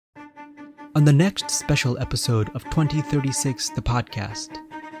on the next special episode of 2036, the podcast.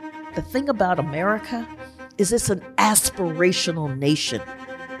 The thing about America is it's an aspirational nation.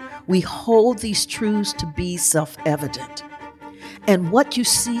 We hold these truths to be self-evident. And what you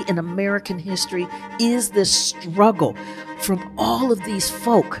see in American history is this struggle from all of these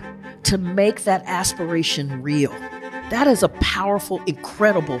folk to make that aspiration real. That is a powerful,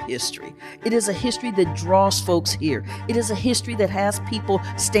 incredible history. It is a history that draws folks here. It is a history that has people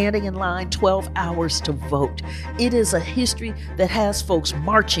standing in line 12 hours to vote. It is a history that has folks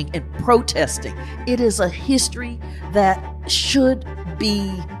marching and protesting. It is a history that should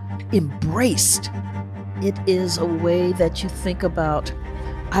be embraced. It is a way that you think about,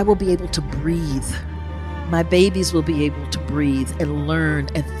 I will be able to breathe. My babies will be able to breathe and learn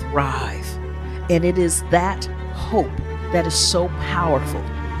and thrive. And it is that hope that is so powerful,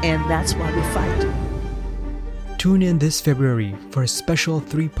 and that's why we fight. Tune in this February for a special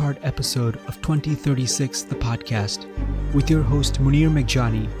 3-part episode of 2036, the podcast, with your host Munir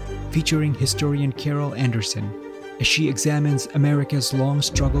Meghjani, featuring historian Carol Anderson, as she examines America's long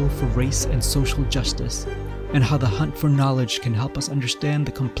struggle for race and social justice, and how the hunt for knowledge can help us understand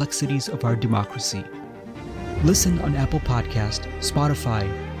the complexities of our democracy. Listen on Apple Podcast, Spotify,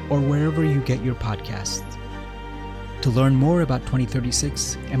 or wherever you get your podcasts. To learn more about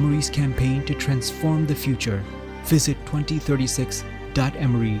 2036, Emory's campaign to transform the future, visit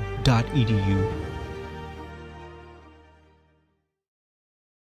 2036.emory.edu.